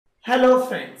Hello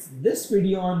friends, this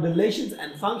video on relations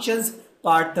and functions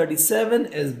part 37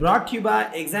 is brought to you by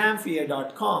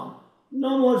examfear.com.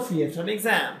 No more fear from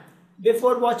exam.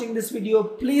 Before watching this video,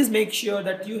 please make sure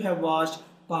that you have watched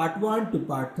part 1 to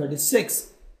part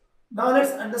 36. Now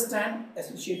let's understand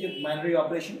associative binary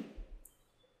operation.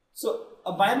 So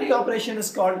a binary operation is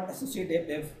called associative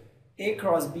if A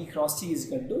cross B cross C is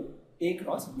equal to A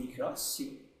cross B cross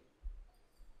C.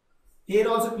 Here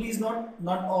also please note,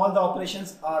 not all the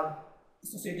operations are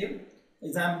associative.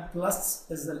 Example, plus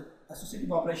is the associative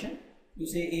operation. You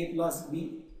say A plus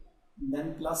B,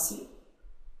 then plus C,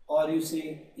 or you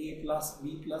say A plus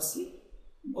B plus C,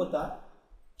 both are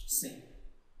same.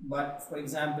 But for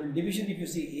example, division, if you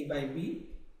say A by B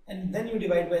and then you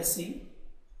divide by C,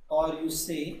 or you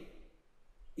say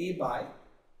A by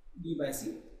B by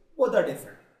C, both are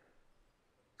different.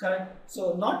 Correct?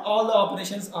 So not all the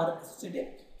operations are associative.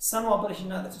 Some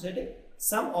operations are associative,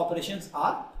 some operations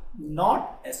are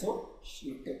not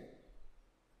associative.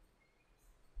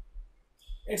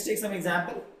 Let's take some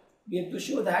example. We have to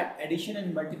show that addition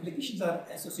and multiplications are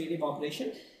associative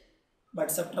operation, but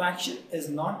subtraction is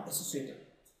not associative,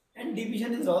 and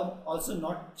division is also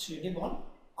not associative on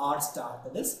R star,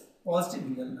 that is positive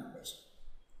real numbers.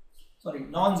 Sorry,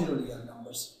 non-zero real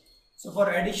numbers. So for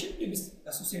addition to be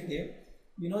associative,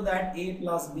 we know that A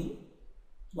plus B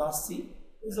plus C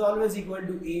is always equal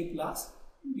to A plus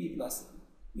B plus C.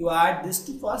 You add this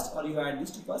to first or you add this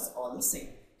to first, all the same.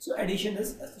 So addition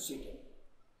is associative.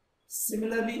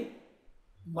 Similarly,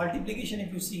 multiplication,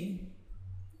 if you see,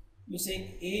 you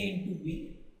say A into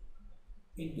B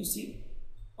into C,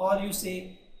 or you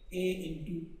say A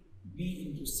into B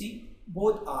into C,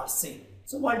 both are same.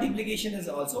 So multiplication is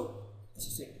also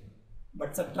associative.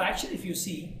 But subtraction, if you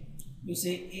see, you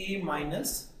say A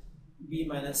minus B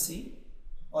minus C,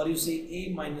 or you say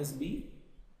A minus B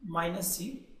minus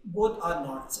C, both are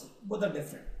not same, both are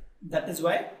different. That is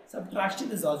why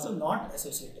subtraction is also not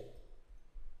associative.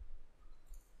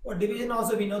 For division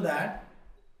also we know that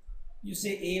you say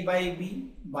A by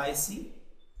B by C,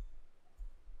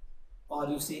 or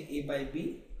you say A by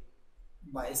B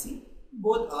by C,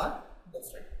 both are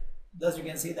different. Thus you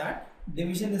can say that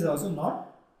division is also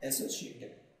not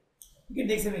associative. You can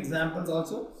take some examples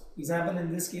also. Example,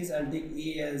 in this case I'll take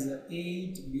A as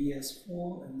 8, B as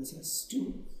 4 and this as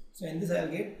 2. So in this I'll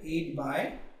get 8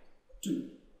 by 2,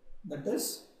 that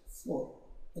is 4.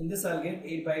 In this I'll get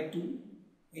 8 by 2,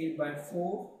 8 by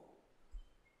 4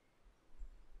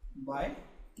 by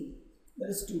 2, that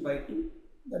is 2 by 2,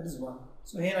 that is 1.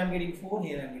 So here I'm getting 4,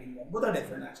 here I'm getting 1. Both are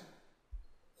different actually.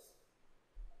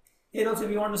 Here also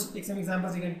if you want to take some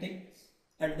examples, you can take.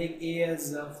 I'll take A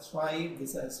as 5,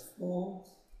 this as 4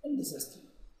 and this as 3.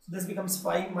 So this becomes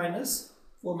 5 minus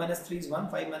 4 minus 3 is 1,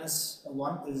 5 minus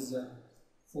 1 is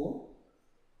 4.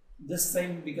 This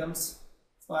side becomes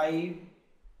 5,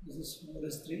 this is 4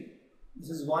 is 3. This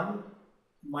is 1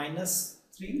 minus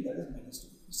 3, that is minus 2.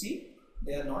 You see,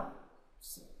 they are not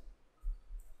same.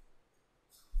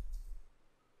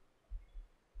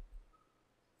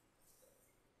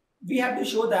 We have to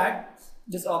show that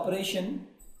this operation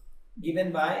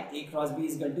given by A cross B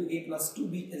is equal to A plus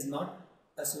 2B is not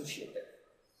associative.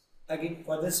 Again,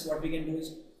 for this what we can do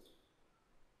is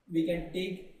we can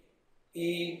take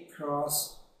A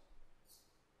cross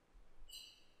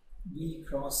B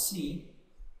cross C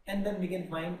and then we can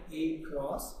find A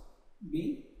cross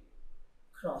B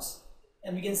cross,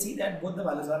 and we can see that both the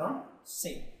values are not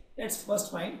same. Let's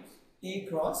first find A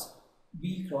cross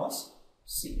B cross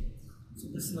C. So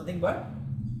this is nothing but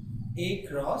A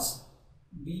cross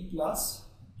B plus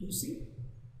 2C,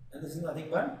 and this is nothing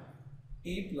but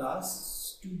A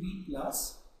plus 2B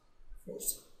plus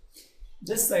 4C.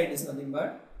 This side is nothing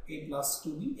but A plus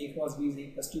 2B, A cross B is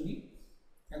A plus 2B,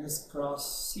 and this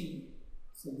cross C,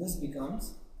 so this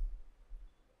becomes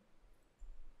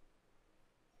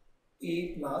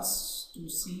A plus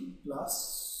 2C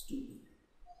plus 2B.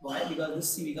 Why? Because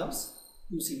this C becomes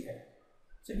 2C here.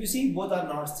 So if you see, both are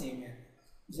not same here.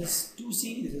 This is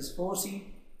 2C, this is 4C.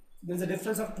 There is a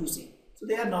difference of 2C. So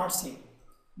they are not same.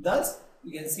 Thus,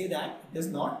 you can say that it is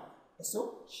not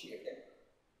associative.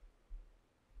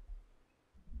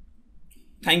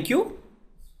 Thank you.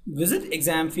 Visit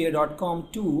examfear.com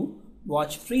to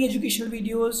watch free educational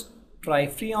videos, try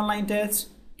free online tests,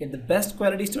 get the best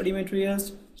quality study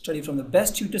materials, study from the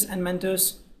best tutors and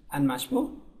mentors, and much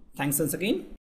more. Thanks once again.